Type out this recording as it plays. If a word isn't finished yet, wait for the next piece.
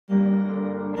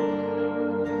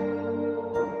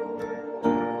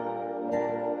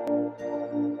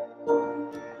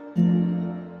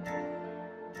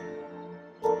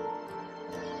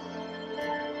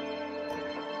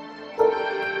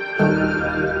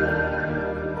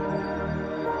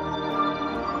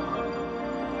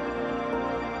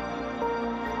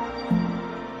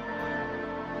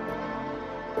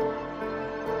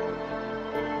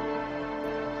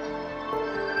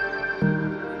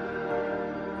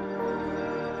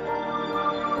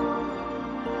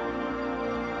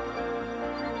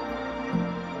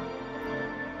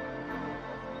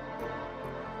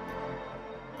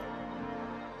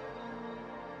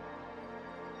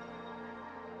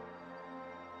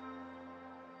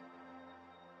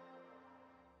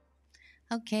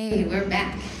Okay, we're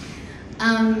back.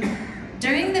 Um,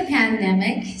 During the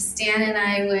pandemic, Stan and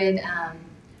I would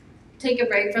take a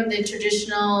break from the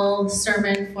traditional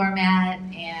sermon format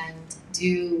and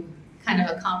do kind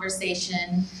of a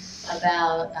conversation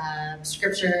about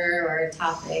scripture or a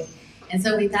topic. And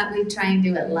so we thought we'd try and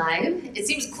do it live. It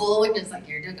seems cool when it's like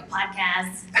you're doing a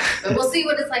podcast, but we'll see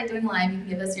what it's like doing live. You can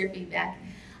give us your feedback.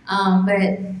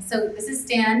 So this is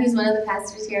Stan. He's one of the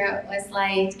pastors here at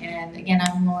Westlight. And again,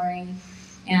 I'm Lori.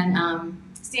 And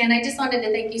Stan, I just wanted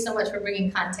to thank you so much for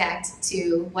bringing contact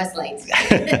to Westlight.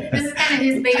 This is kind of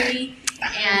his baby.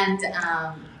 And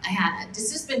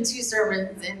it's just been 2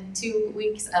 sermons and 2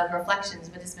 weeks of reflections,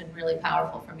 but it's been really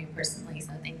powerful for me personally.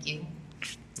 So thank you.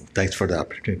 Thanks for the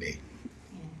opportunity.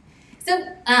 So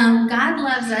God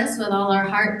loves us with all our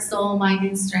heart, soul, mind,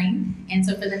 and strength. And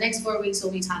so for the next 4 weeks,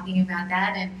 we'll be talking about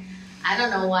that. And I don't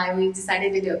know why we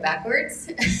decided to do it backwards.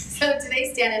 So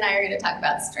today, Stan and I are going to talk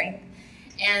about strength.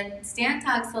 And Stan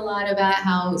talks a lot about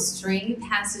how strength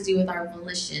has to do with our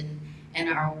volition and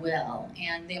our will.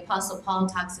 And the Apostle Paul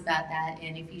talks about that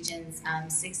in Ephesians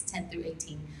 6:10 through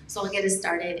 18. So I'll get us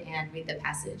started and read the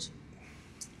passage.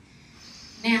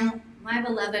 Now, my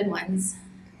beloved ones,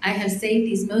 I have saved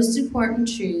these most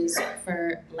important truths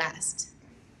for last.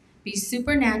 Be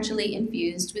supernaturally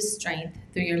infused with strength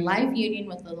through your life union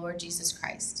with the Lord Jesus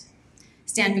Christ.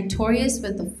 Stand victorious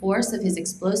with the force of his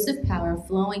explosive power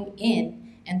flowing in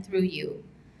and through you.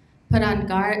 Put on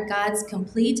God's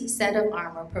complete set of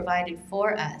armor provided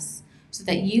for us so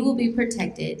that you will be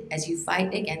protected as you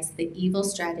fight against the evil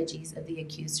strategies of the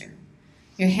accuser.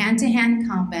 Your hand-to-hand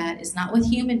combat is not with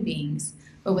human beings,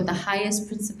 but with the highest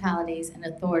principalities and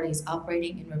authorities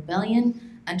operating in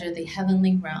rebellion under the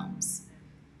heavenly realms.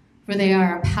 For they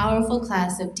are a powerful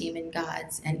class of demon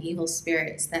gods and evil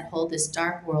spirits that hold this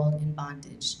dark world in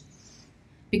bondage.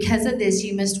 Because of this,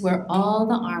 you must wear all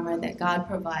the armor that God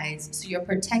provides so you're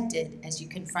protected as you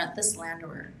confront the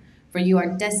slanderer, for you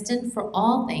are destined for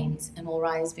all things and will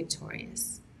rise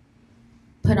victorious.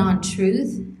 Put on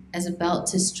truth as a belt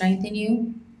to strengthen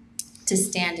you to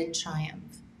stand in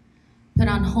triumph. Put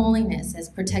on holiness as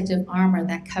protective armor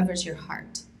that covers your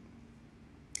heart.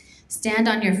 Stand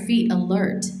on your feet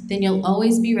alert, then you'll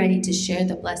always be ready to share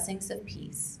the blessings of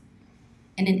peace.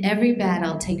 And in every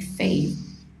battle, take faith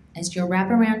as your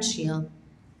wraparound shield,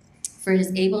 for it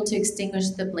is able to extinguish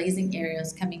the blazing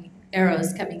arrows coming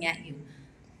at you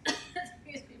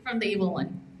from the evil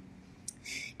one.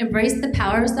 Embrace the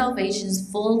power of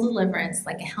salvation's full deliverance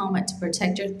like a helmet to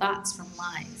protect your thoughts from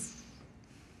lies.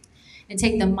 And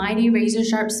take the mighty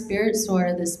razor-sharp spirit sword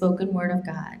of the spoken word of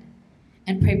God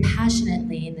and pray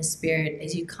passionately in the Spirit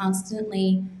as you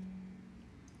constantly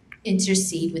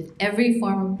intercede with every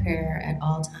form of prayer at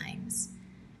all times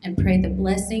and pray the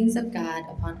blessings of God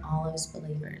upon all of his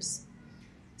believers.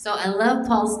 So I love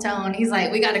Paul's tone. He's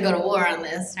like, we got to go to war on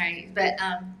this, right? But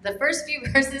the first few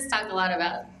verses talk a lot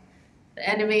about the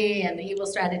enemy and the evil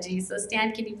strategies. So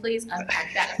Stan, can you please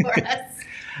unpack that for us?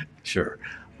 Sure.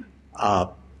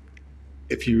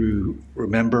 If you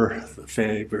remember, the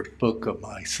favorite book of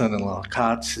my son-in-law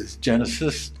Kotz is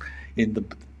Genesis. In the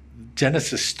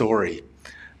Genesis story,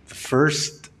 the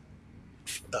first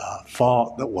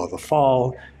the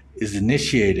fall is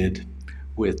initiated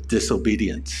with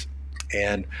disobedience.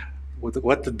 And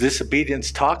what the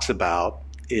disobedience talks about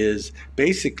is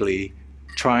basically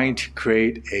trying to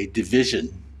create a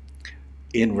division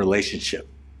in relationship,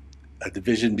 a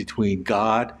division between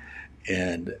God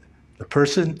and the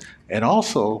person, and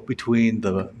also between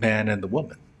the man and the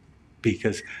woman,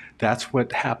 because that's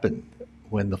what happened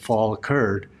when the fall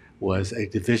occurred, was a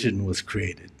division was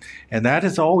created. And that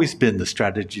has always been the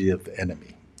strategy of the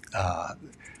enemy,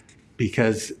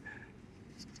 because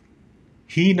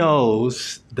he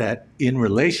knows that in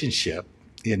relationship,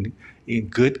 in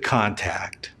good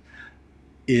contact,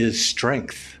 is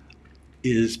strength,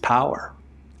 is power,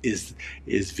 is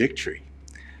victory.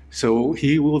 So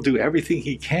he will do everything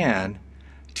he can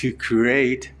to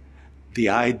create the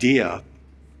idea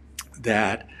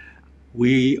that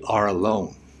we are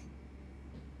alone,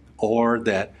 or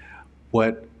that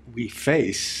what we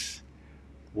face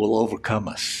will overcome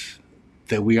us,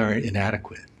 that we are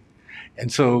inadequate.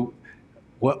 And so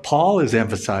what Paul is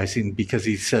emphasizing, because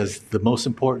he says the most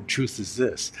important truth is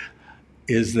this,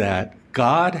 is that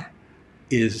God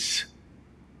is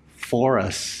for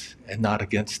us and not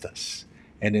against us.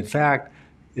 And in fact,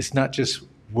 it's not just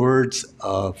words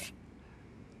of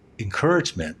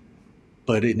encouragement,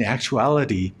 but in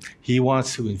actuality, he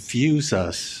wants to infuse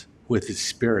us with his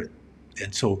spirit.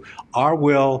 And so our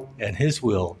will and his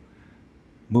will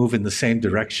move in the same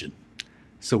direction.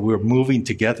 So we're moving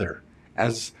together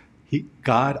as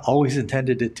God always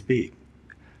intended it to be.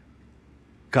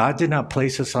 God did not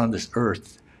place us on this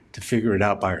earth to figure it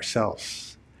out by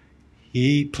ourselves.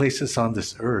 He placed us on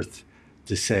this earth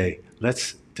to say,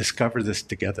 let's discover this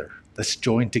together. Let's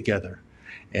join together.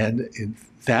 And in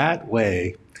that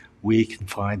way, we can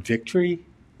find victory,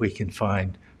 we can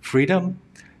find freedom,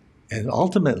 and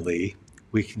ultimately,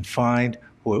 we can find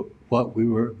what we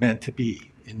were meant to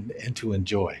be and to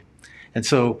enjoy. And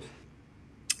so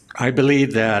I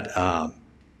believe that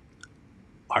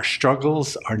our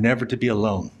struggles are never to be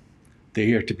alone.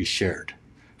 They are to be shared,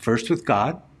 first with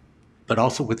God, but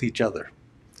also with each other,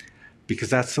 because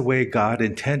that's the way God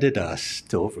intended us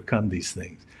to overcome these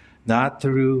things, not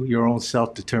through your own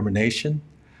self-determination.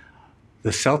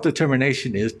 The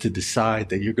self-determination is to decide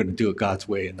that you're going to do it God's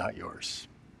way and not yours.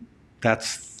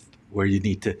 That's where you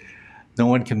need to, no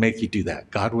one can make you do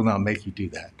that. God will not make you do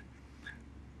that.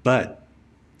 But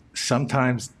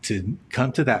sometimes to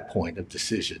come to that point of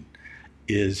decision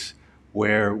is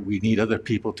where we need other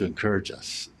people to encourage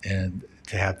us and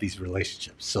to have these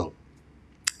relationships. So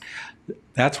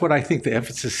that's what I think the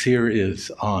emphasis here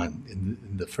is on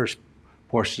in the first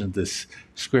portion of this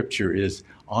scripture is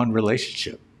on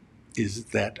relationship, is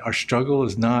that our struggle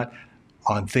is not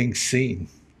on things seen,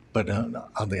 but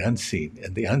on the unseen.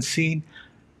 And the unseen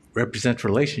represents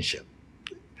relationship.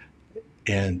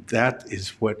 And that is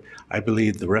what I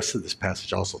believe the rest of this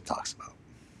passage also talks about.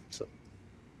 So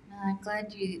I'm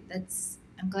glad you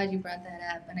brought that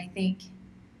up. And I think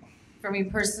for me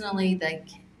personally, like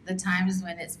the times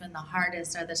when it's been the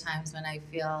hardest are the times when I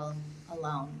feel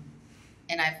alone.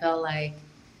 And I feel like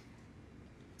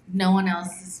no one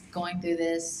else is going through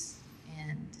this,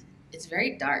 and it's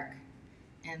very dark.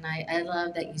 And I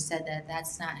love that you said that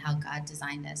that's not how God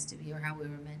designed us to be or how we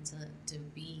were meant to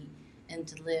be and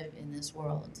to live in this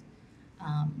world.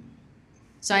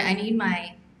 So I need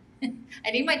my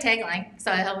I need my tagline,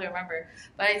 so I help me remember.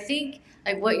 But I think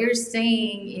like what you're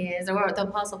saying is, or what the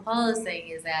Apostle Paul is saying,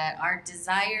 is that our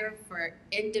desire for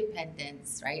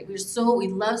independence, right? We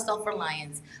love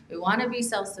self-reliance. We want to be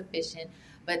self-sufficient,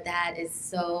 but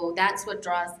that's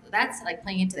like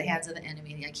playing into the hands of the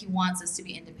enemy. Like he wants us to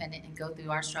be independent and go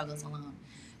through our struggles alone.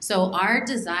 So our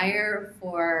desire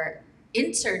for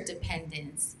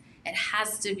interdependence, it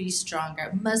has to be stronger.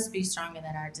 It must be stronger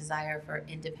than our desire for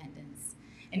independence.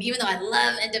 And even though I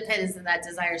love independence and that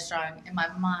desire is strong, in my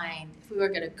mind, if we were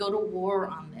going to go to war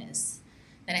on this,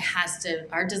 then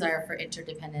our desire for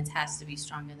interdependence has to be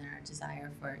stronger than our desire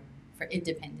for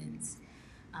independence.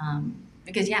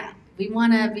 Because we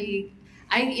want to be,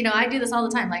 I do this all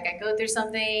the time. Like I go through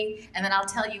something and then I'll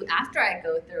tell you after I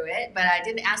go through it, but I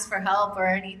didn't ask for help or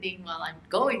anything while I'm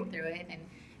going through it.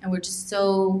 And we're just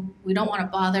we don't want to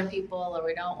bother people, or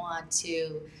we don't want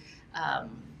to,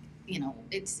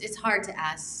 it's hard to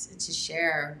ask to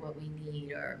share what we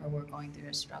need or we're going through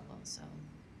a struggle. So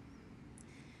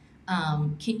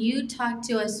can you talk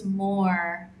to us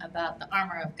more about the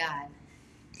armor of God?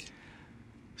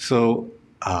 So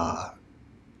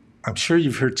I'm sure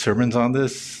you've heard sermons on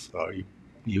this, or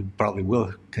you probably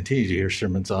will continue to hear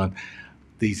sermons on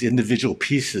these individual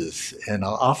pieces. And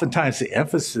oftentimes the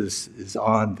emphasis is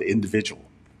on the individual.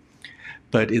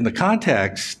 But in the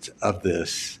context of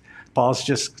this, Paul's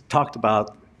just talked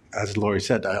about, as Lori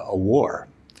said, a war.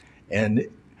 And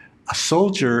a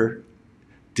soldier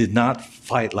did not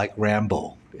fight like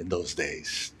Rambo in those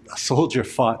days. A soldier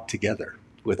fought together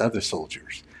with other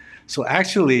soldiers. So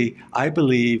actually, I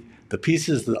believe the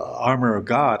pieces of the armor of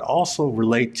God also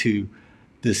relate to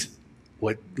this,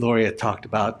 what Lori had talked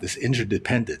about, this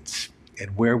interdependence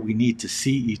and where we need to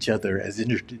see each other as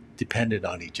interdependent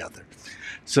on each other.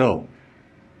 So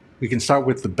we can start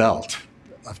with the belt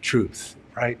of truth,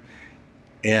 right?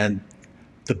 And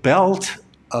the belt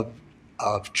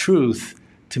of truth,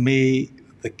 to me,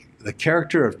 the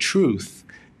character of truth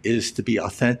is to be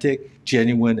authentic,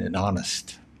 genuine, and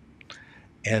honest.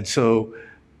 And so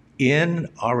in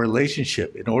our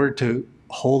relationship, in order to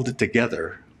hold it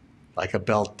together like a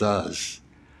belt does,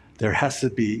 there has to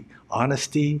be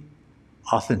honesty,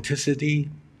 authenticity,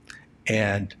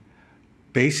 and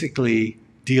basically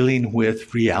dealing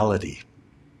with reality,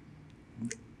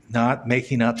 not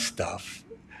making up stuff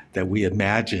that we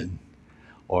imagine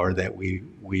or that we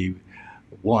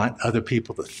want other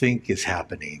people to think is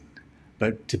happening,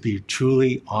 but to be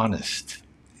truly honest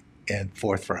and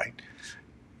forthright.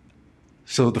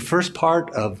 So the first part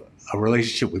of a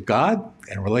relationship with God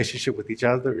and a relationship with each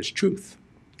other is truth,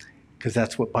 because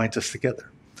that's what binds us together.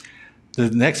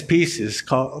 The next piece is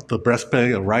called the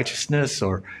breastplate of righteousness,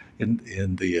 or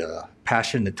in the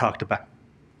Passion, it talked about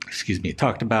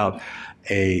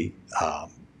a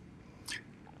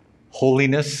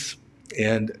holiness.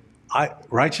 And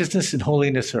Righteousness and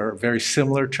holiness are very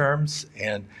similar terms,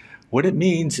 and what it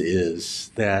means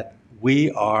is that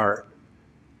we are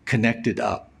connected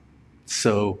up.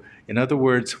 So, in other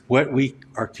words, what we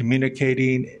are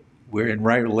communicating, we're in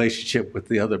right relationship with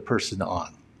the other person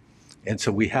on. And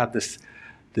so we have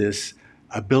this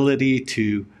ability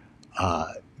to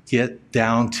get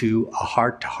down to a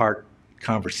heart-to-heart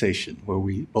conversation where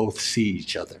we both see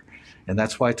each other. And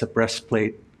that's why it's a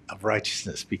breastplate of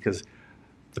righteousness, because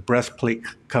the breastplate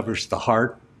covers the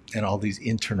heart and all these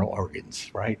internal organs,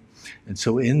 right? And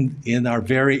so in our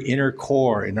very inner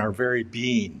core, in our very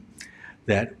being,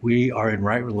 that we are in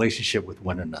right relationship with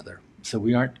one another. So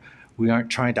we aren't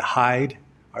trying to hide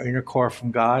our inner core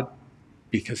from God,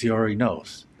 because he already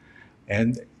knows.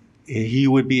 And he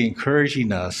would be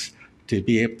encouraging us to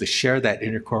be able to share that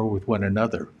inner core with one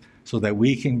another so that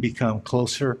we can become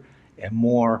closer and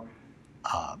more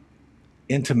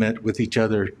intimate with each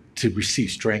other to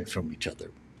receive strength from each other.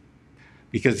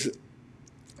 Because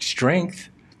strength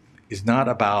is not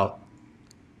about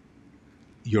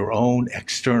your own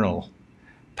external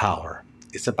power.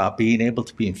 It's about being able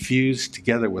to be infused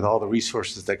together with all the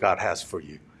resources that God has for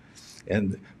you.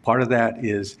 And part of that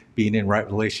is being in right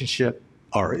relationship,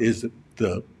 or is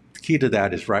the key to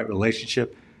that is right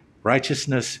relationship.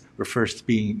 Righteousness refers to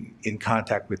being in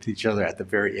contact with each other at the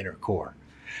very inner core.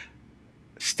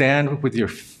 Stand with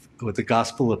the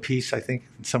gospel of peace, I think,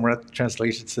 in some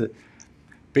translations.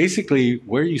 Basically,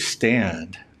 where you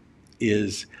stand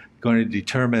is going to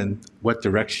determine what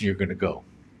direction you're going to go.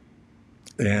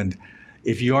 And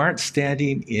if you aren't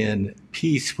standing in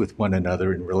peace with one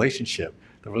another in relationship,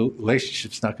 the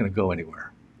relationship's not going to go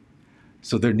anywhere.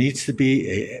 So there needs to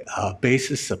be a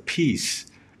basis of peace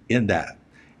in that.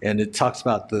 And it talks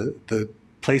about the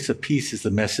place of peace is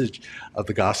the message of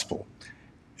the gospel.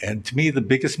 And to me, the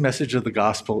biggest message of the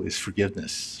gospel is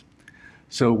forgiveness.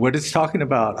 So what it's talking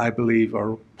about, I believe,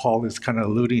 or Paul is kind of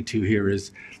alluding to here,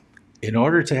 is in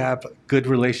order to have a good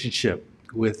relationship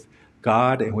with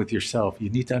God and with yourself, you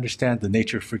need to understand the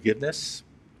nature of forgiveness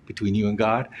between you and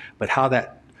God, but how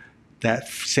that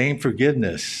same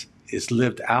forgiveness is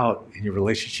lived out in your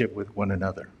relationship with one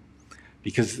another,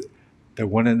 because they're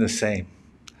one and the same.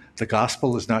 The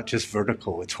gospel is not just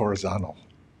vertical, it's horizontal.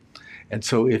 And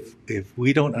so if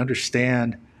we don't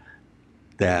understand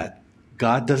that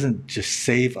God doesn't just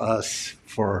save us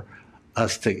for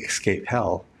us to escape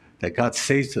hell, that God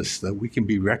saves us so that we can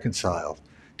be reconciled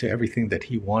to everything that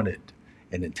he wanted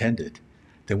and intended,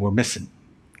 then we're missing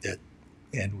it.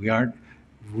 And we aren't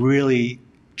really,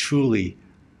 truly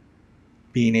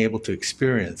being able to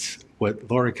experience what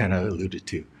Laura kind of alluded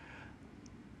to.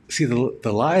 See,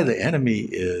 the lie of the enemy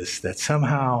is that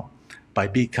somehow by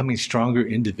becoming stronger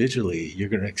individually, you're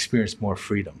going to experience more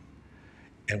freedom.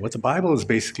 And what the Bible is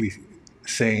basically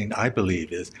saying, I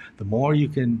believe, is the more you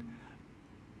can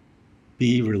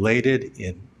be related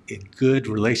in good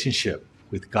relationship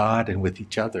with God and with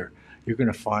each other, you're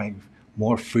going to find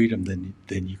more freedom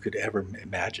than you could ever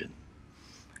imagine.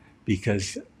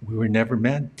 Because we were never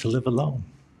meant to live alone.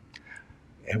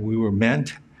 And we were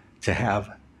meant to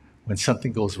have, when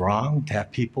something goes wrong, to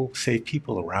have people, safe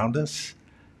people around us,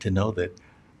 to know that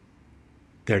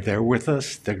they're there with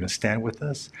us, they're going to stand with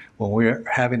us. When we're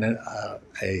having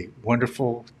a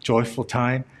wonderful, joyful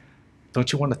time,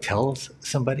 don't you want to tell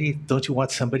somebody? Don't you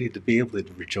want somebody to be able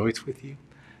to rejoice with you?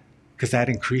 Because that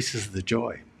increases the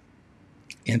joy.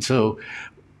 And so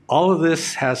all of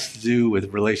this has to do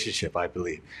with relationship, I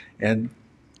believe. And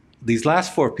these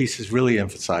last four pieces really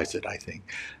emphasize it, I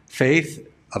think. Faith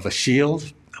of a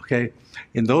shield, okay?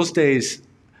 In those days,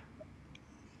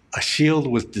 a shield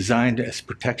was designed as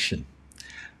protection.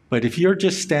 But if you're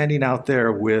just standing out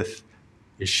there with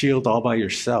your shield all by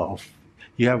yourself,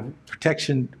 you have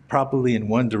protection probably in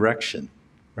one direction,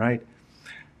 right?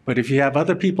 But if you have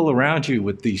other people around you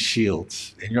with these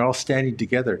shields and you're all standing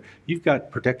together, you've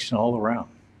got protection all around.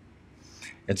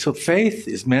 And so faith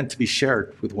is meant to be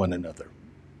shared with one another.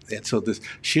 And so this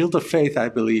shield of faith, I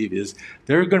believe, is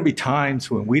there are going to be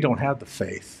times when we don't have the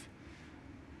faith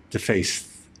to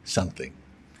face something.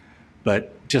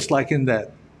 But just like in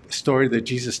that story that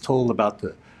Jesus told about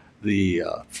the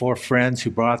four friends who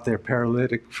brought their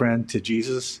paralytic friend to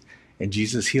Jesus, and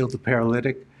Jesus healed the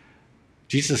paralytic,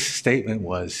 Jesus' statement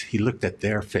was he looked at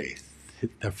their faith,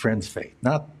 their friend's faith,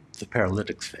 not the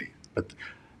paralytic's faith, but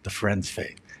the friend's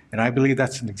faith. And I believe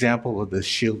that's an example of the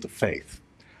shield of faith,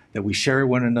 that we share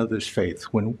one another's faith.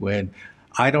 When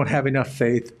I don't have enough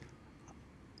faith,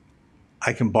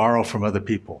 I can borrow from other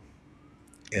people,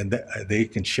 and they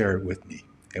can share it with me,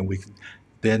 and we can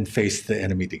then face the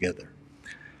enemy together.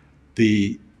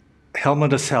 The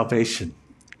helmet of salvation.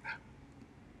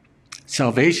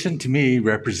 Salvation to me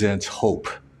represents hope.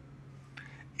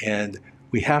 And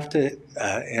we have to,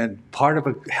 and part of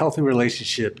a healthy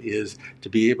relationship is to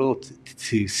be able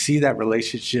to see that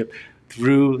relationship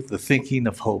through the thinking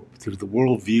of hope, through the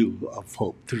worldview of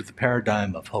hope, through the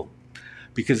paradigm of hope.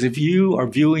 Because if you are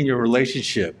viewing your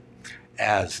relationship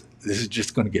as this is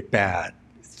just going to get bad,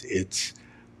 it's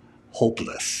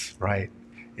hopeless, right?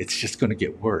 It's just going to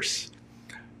get worse,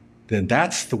 then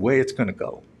that's the way it's going to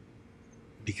go.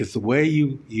 Because the way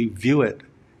you view it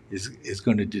is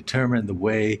going to determine the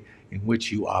way in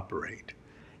which you operate.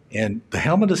 And the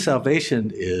helmet of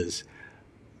salvation is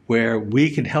where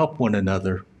we can help one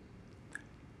another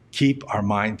keep our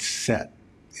minds set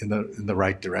in the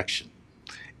right direction.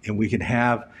 And we can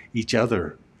have each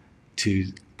other to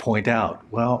point out,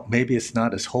 well, maybe it's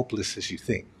not as hopeless as you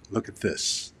think. Look at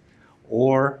this.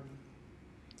 Or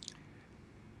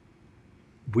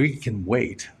we can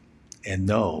wait and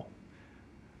know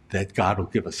that God will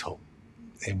give us hope,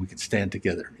 and we can stand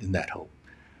together in that hope.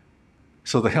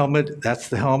 So the helmet, that's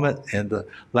the helmet, and the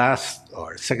last,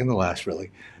 or second to last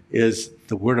really, is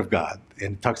the Word of God.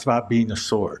 And it talks about being a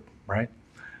sword, right?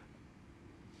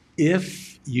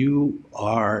 If you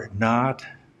are not,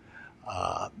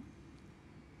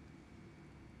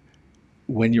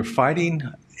 when you're fighting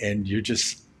and you're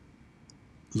just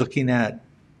looking at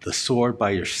the sword by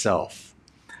yourself,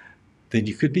 then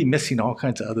you could be missing all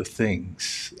kinds of other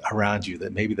things around you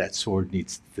that maybe that sword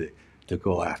needs to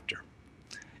go after.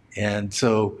 And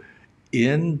so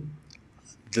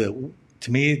to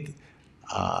me,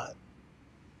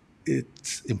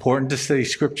 it's important to study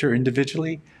Scripture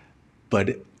individually,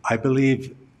 but I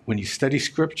believe when you study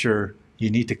Scripture, you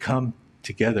need to come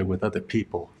together with other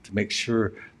people to make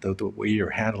sure that the way you're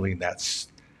handling that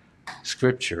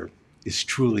Scripture is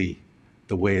truly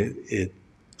the way it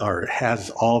or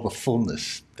has all the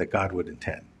fullness that God would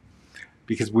intend.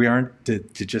 Because we aren't to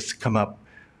just come up,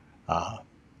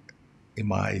 in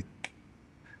my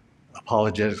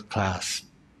apologetics class,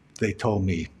 they told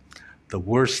me the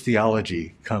worst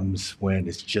theology comes when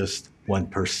it's just one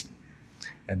person.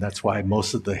 And that's why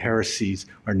most of the heresies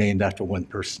are named after one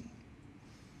person.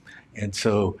 And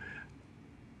so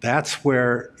that's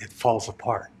where it falls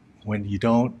apart, when you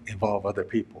don't involve other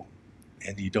people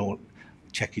and you don't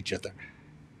check each other.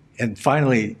 And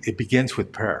finally, it begins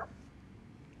with prayer.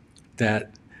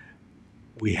 That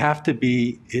we have to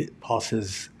be, Paul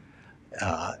says,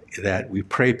 that we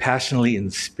pray passionately in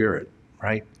the Spirit,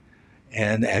 right?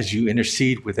 And as you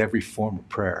intercede with every form of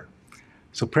prayer.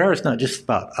 So prayer is not just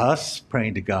about us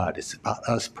praying to God. It's about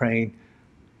us praying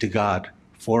to God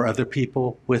for other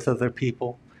people, with other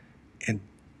people, and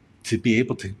to be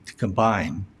able to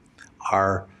combine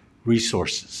our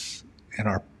resources and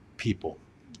our people.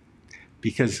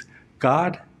 Because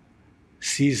God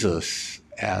sees us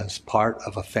as part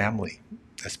of a family,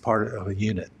 as part of a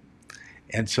unit.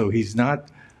 And so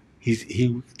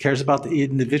he cares about the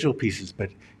individual pieces,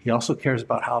 but he also cares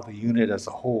about how the unit as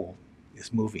a whole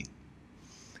is moving.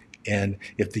 And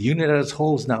if the unit as a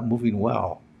whole is not moving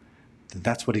well, then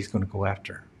that's what he's going to go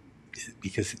after,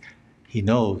 because he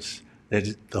knows that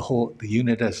the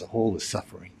unit as a whole is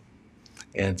suffering.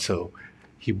 And so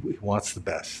he wants the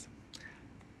best.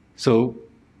 So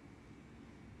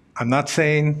I'm not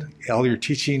saying all your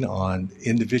teaching on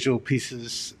individual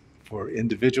pieces for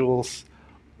individuals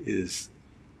is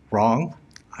wrong.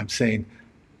 I'm saying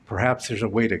perhaps there's a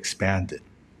way to expand it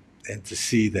and to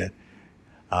see that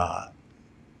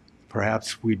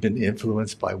perhaps we've been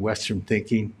influenced by Western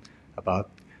thinking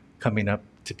about coming up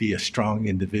to be a strong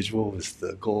individual is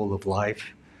the goal of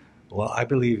life. Well, I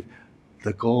believe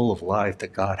the goal of life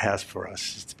that God has for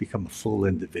us is to become a full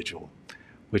individual,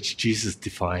 which Jesus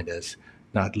defined as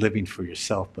not living for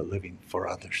yourself, but living for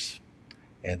others.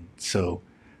 And so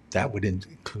that would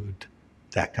include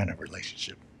that kind of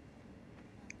relationship.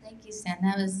 Thank you, Stan.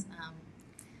 That was,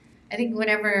 I think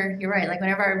whenever, you're right, like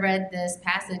whenever I read this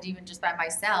passage, even just by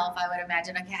myself, I would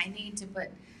imagine, okay, I need to put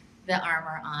the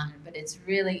armor on, but it's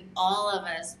really all of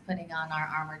us putting on our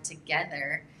armor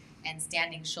together and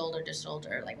standing shoulder to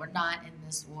shoulder. Like we're not in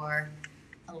this war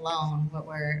alone, but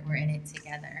we're in it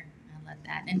together. I love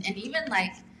that. And even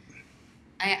like,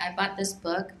 I bought this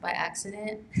book by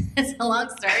accident. It's a long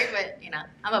story, but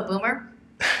I'm a boomer.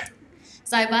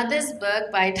 So I bought this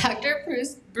book by Dr.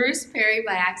 Bruce Perry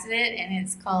by accident, and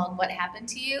it's called What Happened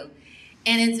to You?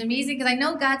 And it's amazing because I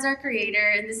know God's our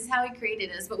creator, and this is how he created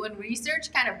us. But when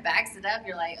research kind of backs it up,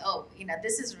 you're like, oh,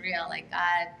 this is real. Like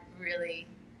God really,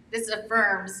 this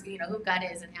affirms, who God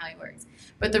is and how he works.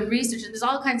 But the research, there's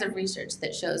all kinds of research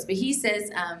that shows. But he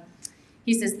says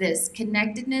this,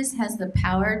 connectedness has the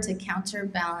power to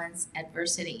counterbalance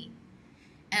adversity.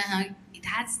 And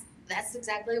that's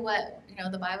exactly what,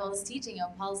 the Bible is teaching,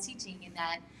 Paul's teaching, in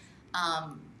that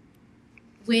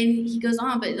when he goes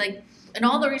on, but like, and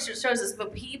all the research shows us,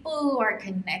 but people who are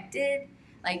connected,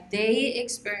 like, they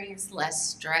experience less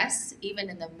stress even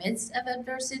in the midst of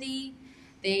adversity.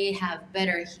 They have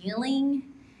better healing.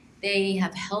 They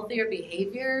have healthier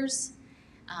behaviors.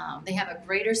 They have a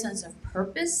greater sense of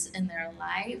purpose in their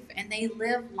life, and they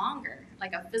live longer.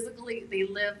 Like, physically, they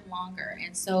live longer.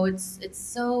 And so it's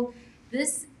so.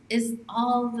 This is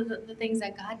all the things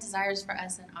that God desires for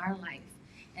us in our life.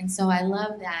 And so I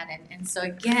love that. And so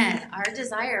again, our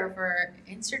desire for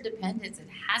interdependence, it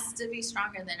has to be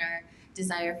stronger than our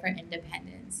desire for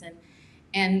independence.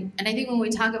 And I think when we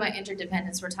talk about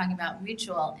interdependence, we're talking about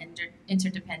mutual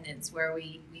interdependence, where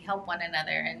we help one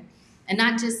another, and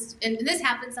not just, and this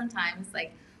happens sometimes,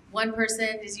 like, one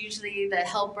person is usually the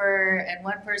helper and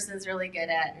one person is really good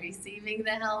at receiving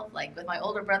the help. Like with my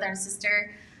older brother and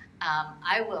sister,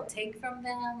 I will take from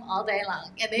them all day long,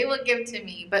 and they will give to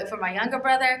me. But for my younger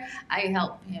brother, I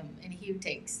help him, and he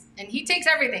takes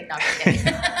everything. No, I'm just kidding.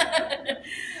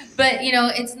 But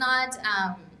it's not.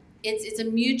 It's a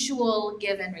mutual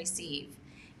give and receive,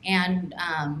 and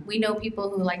we know people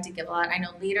who like to give a lot. I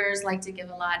know leaders like to give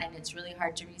a lot, and it's really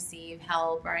hard to receive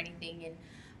help or anything.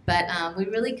 But we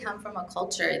really come from a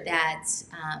culture that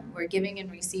where giving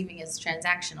and receiving is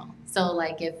transactional. So,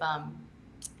 like,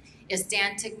 if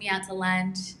Stan took me out to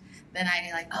lunch, then I'd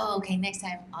be like, oh, okay, next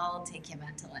time I'll take him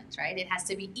out to lunch, right? It has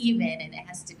to be even, and it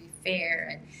has to be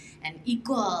fair and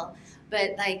equal.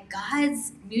 But like,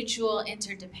 God's mutual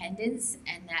interdependence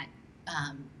and that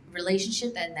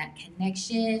relationship and that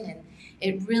connection, and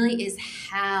it really is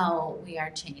how we are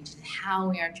changed, how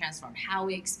we are transformed, how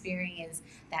we experience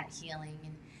that healing.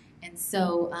 And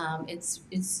so it's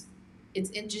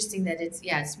interesting that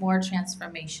it's more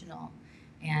transformational,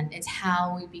 and it's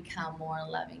how we become more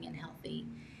loving and healthy.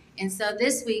 And so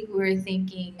this week we were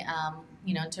thinking,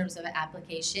 in terms of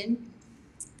application,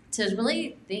 to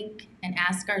really think and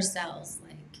ask ourselves,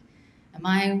 like, am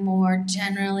I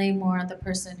generally more the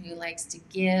person who likes to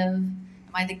give?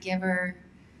 Am I the giver?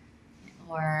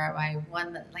 Or am I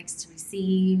one that likes to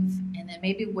receive? And then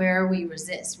maybe where we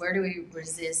resist. Where do we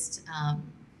resist?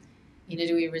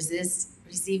 Do we resist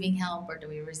receiving help, or do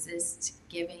we resist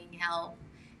giving help?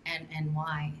 And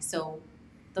why? So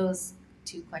those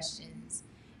two questions.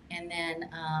 And then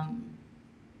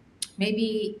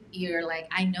maybe you're like,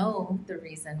 I know the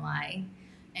reason why,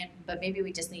 but maybe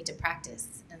we just need to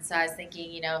practice. And so I was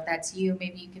thinking, if that's you,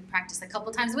 maybe you could practice a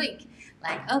couple times a week.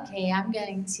 Like, okay, I'm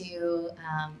going to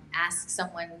ask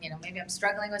someone, maybe I'm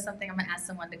struggling with something, I'm going to ask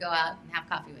someone to go out and have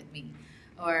coffee with me.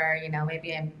 Or,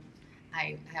 maybe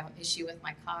I have an issue with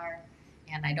my car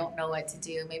and I don't know what to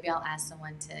do. Maybe I'll ask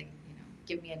someone to,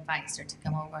 give me advice, or to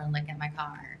come over and look at my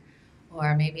car.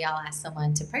 Or maybe I'll ask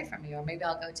someone to pray for me. Or maybe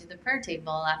I'll go to the prayer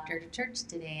table after church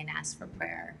today and ask for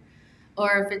prayer.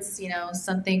 Or if it's,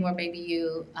 something where maybe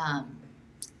you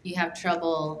have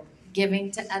trouble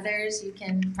giving to others, you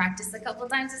can practice a couple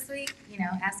times this week,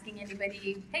 asking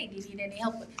anybody, hey, do you need any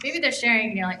help? Maybe they're sharing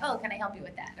and you're like, oh, can I help you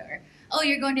with that? Or, oh,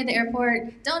 you're going to the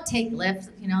airport, don't take Lyft,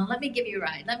 let me give you a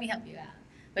ride, let me help you out.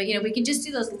 But, we can just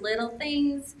do those little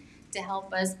things to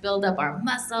help us build up our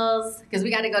muscles, because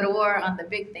we got to go to war on the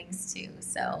big things too.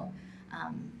 So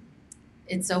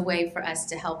it's a way for us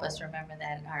to help us remember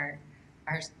that our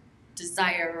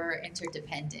desire for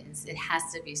interdependence, it has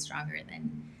to be stronger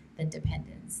than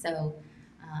dependence. So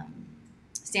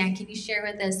Stan, can you share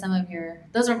with us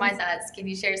those were my thoughts, can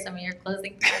you share some of your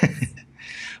closing thoughts?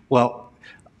 Well,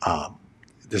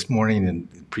 this morning in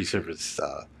pre-service,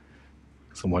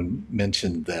 someone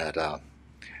mentioned that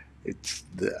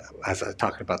as I was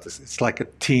talking about this, it's like a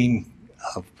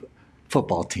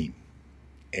football team,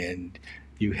 and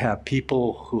you have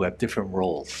people who have different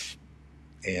roles,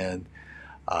 and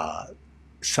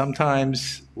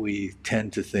sometimes we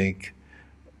tend to think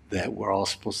that we're all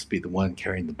supposed to be the one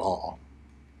carrying the ball,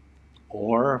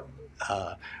 or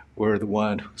we're the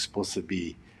one who's supposed to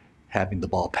be having the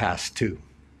ball passed to.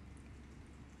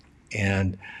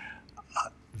 And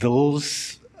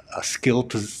those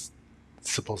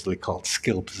supposedly called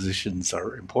skill positions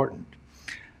are important.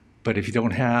 But if you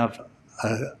don't have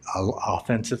an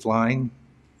offensive line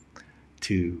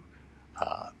to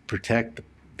protect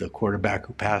the quarterback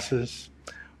who passes,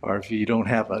 or if you don't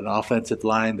have an offensive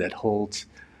line that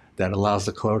allows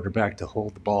the quarterback to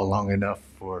hold the ball long enough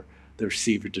for the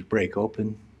receiver to break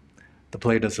open, the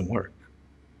play doesn't work.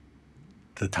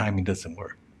 The timing doesn't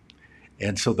work.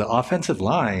 And so the offensive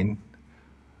line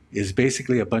is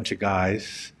basically a bunch of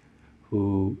guys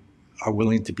who are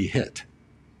willing to be hit.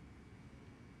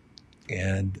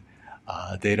 And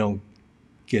they don't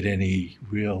get any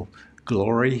real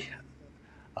glory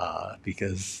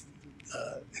because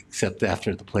except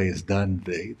after the play is done,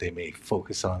 they may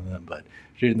focus on them. But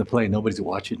during the play, nobody's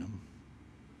watching them.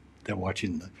 They're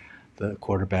watching the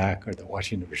quarterback or they're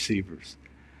watching the receivers.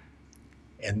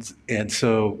 And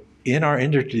so in our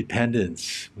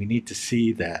interdependence, we need to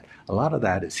see that a lot of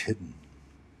that is hidden.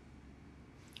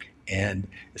 And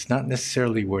it's not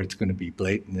necessarily where it's going to be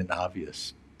blatant and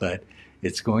obvious, but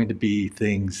it's going to be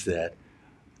things that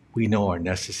we know are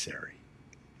necessary.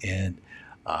 And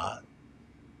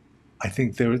I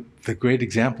think the great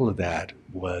example of that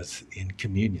was in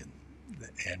communion.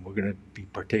 And we're going to be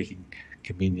partaking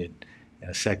communion in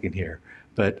a second here.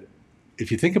 But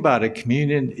if you think about it,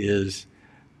 communion is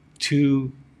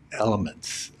two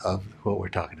elements of what we're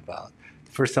talking about.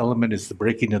 The first element is the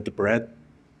breaking of the bread,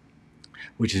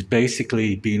 which is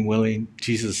basically being willing.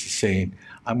 Jesus is saying,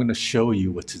 I'm going to show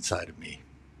you what's inside of me.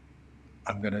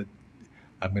 I'm going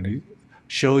to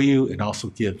show you and also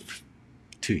give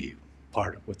to you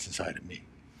part of what's inside of me.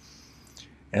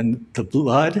 And the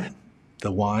blood,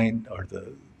 the wine or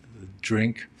the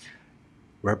drink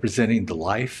representing the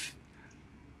life,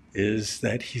 is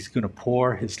that he's going to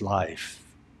pour his life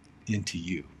into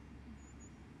you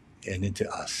and into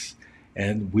us.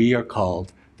 And we are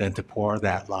called then to pour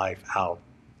that life out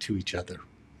to each other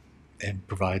and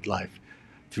provide life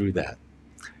through that.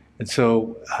 And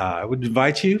so I would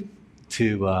invite you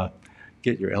to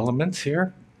get your elements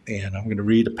here. And I'm going to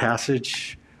read a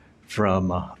passage from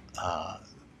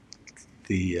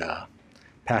the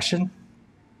Passion.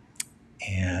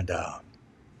 And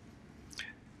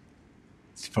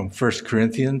it's from 1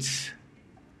 Corinthians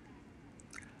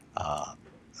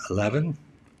 11,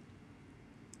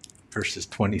 verses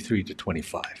 23 to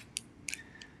 25.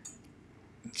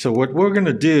 So what we're going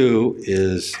to do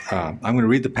is I'm going to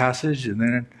read the passage, and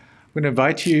then I'm going to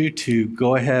invite you to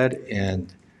go ahead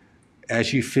and,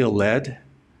 as you feel led,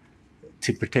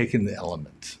 to partake in the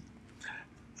elements.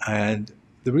 And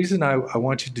the reason I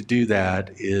want you to do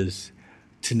that is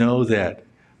to know that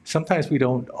sometimes we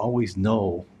don't always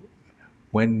know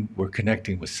when we're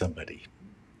connecting with somebody,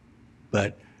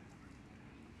 but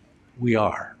we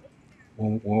are.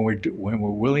 When we're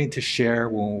willing to share,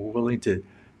 when we're willing to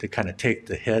kind of take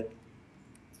the hit,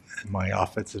 in my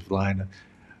offensive line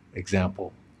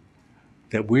example,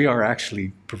 that we are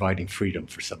actually providing freedom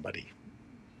for somebody.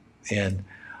 And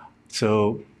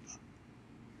so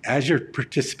as you're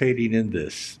participating in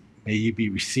this, may you be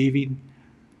receiving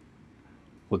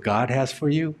what God has for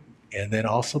you, and then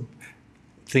also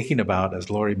thinking about, as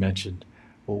Lori mentioned,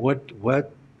 well,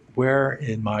 where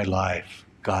in my life,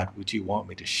 God, would you want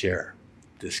me to share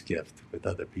this gift with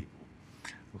other people?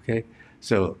 Okay,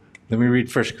 so let me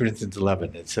read 1 Corinthians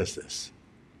 11. It says this: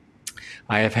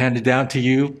 I have handed down to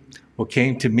you what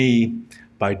came to me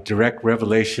by direct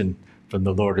revelation from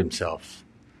the Lord himself.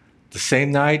 The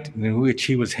same night in which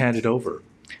he was handed over,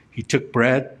 he took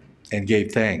bread and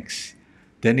gave thanks.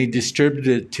 Then he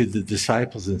distributed it to the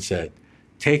disciples and said,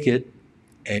 take it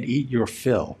and eat your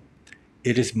fill.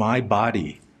 It is my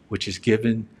body, which is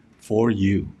given for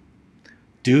you.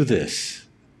 Do this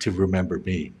to remember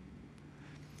me.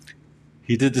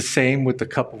 He did the same with the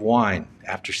cup of wine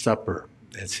after supper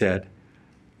and said,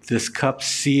 this cup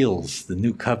seals the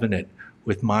new covenant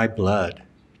with my blood.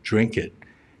 Drink it.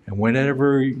 And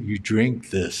whenever you drink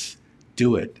this,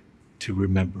 do it to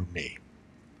remember me.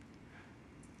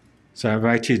 So I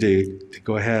invite you to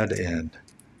go ahead and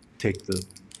take the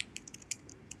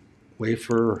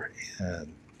wafer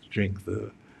and drink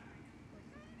the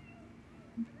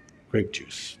grape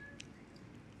juice.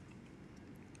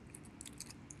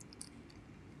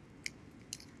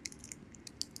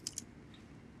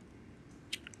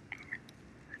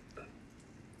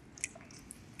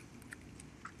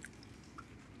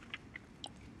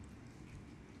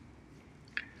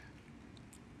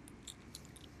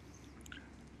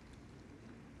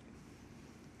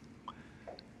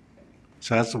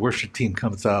 So as the worship team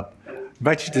comes up, I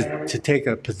invite you to take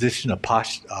a position, a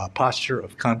posture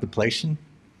of contemplation,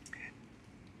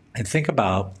 and think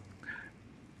about,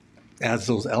 as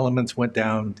those elements went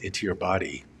down into your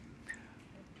body,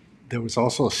 there was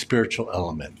also a spiritual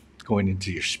element going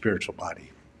into your spiritual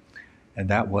body. And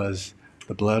that was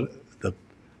the blood,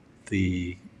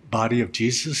 the body of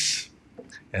Jesus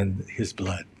and his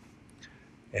blood.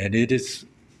 And it is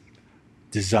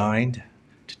designed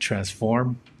to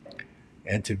transform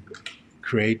and to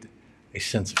create a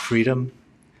sense of freedom,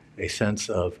 a sense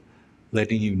of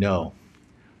letting you know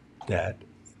that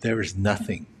there is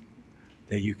nothing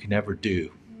that you can ever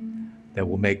do that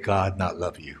will make God not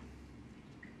love you.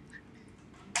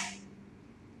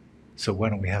 So why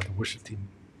don't we have the worship team